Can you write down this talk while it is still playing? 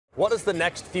What does the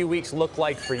next few weeks look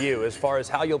like for you as far as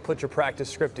how you'll put your practice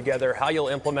script together, how you'll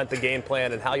implement the game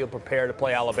plan, and how you'll prepare to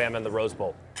play Alabama in the Rose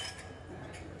Bowl?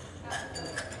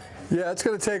 Yeah, it's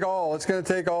going to take all. It's going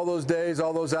to take all those days,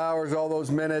 all those hours, all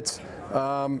those minutes.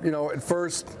 At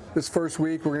first, this first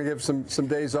week, we're going to give some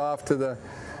days off to the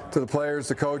players,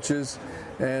 the coaches,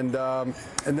 and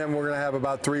then we're going to have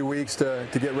about 3 weeks to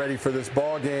get ready for this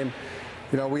ball game.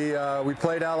 You know, we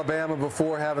played Alabama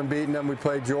before, haven't beaten them. We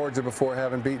played Georgia before,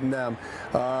 haven't beaten them.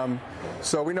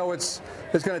 So we know it's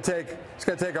going to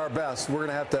take our best. We're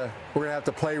going to have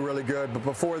to play really good. But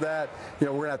before that, we're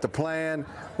going to have to plan.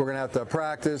 We're going to have to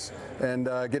practice and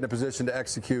get in a position to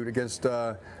execute against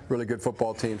really good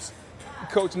football teams.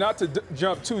 Coach, not to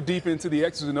jump too deep into the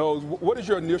X's and O's, what is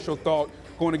your initial thought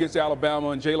going against Alabama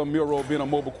and Jalen Milroe being a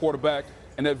mobile quarterback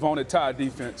and that vaunted Tide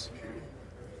defense?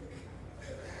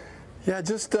 Yeah,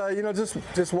 just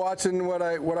watching what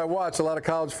I watch, a lot of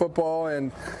college football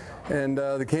and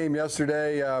the game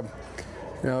yesterday.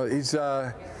 He's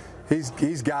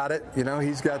got it.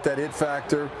 He's got that it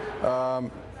factor.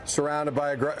 Surrounded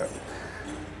by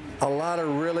a lot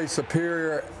of really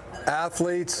superior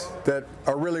athletes that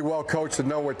are really well coached and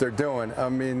know what they're doing. I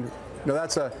mean,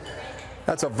 that's a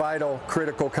vital,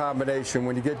 critical combination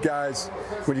when you get guys,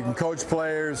 when you can coach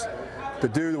players to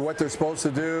do what they're supposed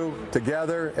to do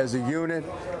together as a unit,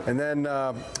 and then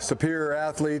superior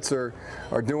athletes are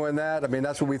doing that. I mean,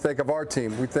 that's what we think of our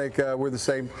team. We think we're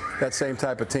that same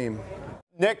type of team.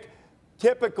 Nick,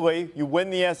 typically you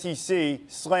win the SEC,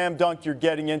 slam dunk, you're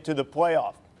getting into the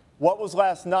playoff. What was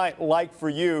last night like for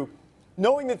you,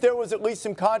 knowing that there was at least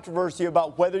some controversy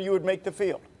about whether you would make the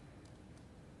field?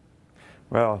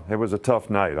 Well, it was a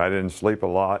tough night. I didn't sleep a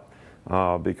lot.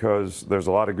 Because there's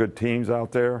a lot of good teams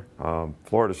out there.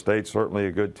 Florida State's certainly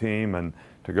a good team, and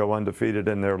to go undefeated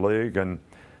in their league. And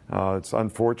it's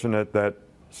unfortunate that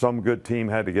some good team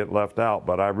had to get left out,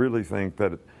 but I really think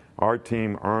that our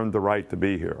team earned the right to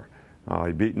be here.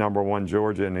 He beat #1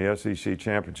 Georgia in the SEC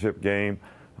championship game.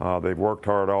 They've worked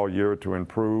hard all year to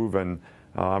improve, and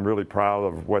I'm really proud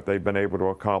of what they've been able to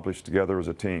accomplish together as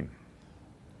a team.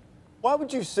 Why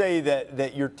would you say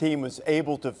that your team was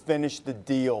able to finish the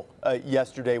deal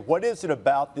yesterday? What is it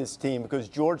about this team? Because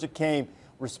Georgia came,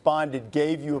 responded,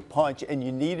 gave you a punch, and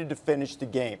you needed to finish the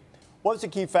game. What was the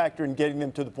key factor in getting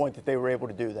them to the point that they were able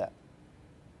to do that?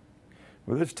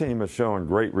 Well, this team has shown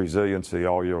great resiliency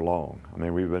all year long. I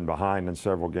mean, we've been behind in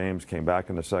several games, came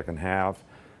back in the second half.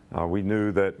 We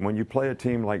knew that when you play a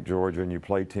team like Georgia and you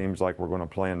play teams like we're going to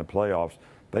play in the playoffs,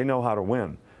 they know how to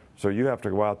win. So you have to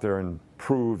go out there and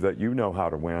prove that you know how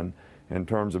to win in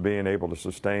terms of being able to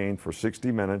sustain for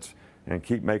 60 minutes and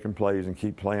keep making plays and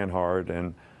keep playing hard.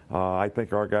 And I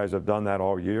think our guys have done that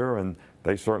all year, and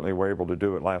they certainly were able to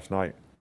do it last night.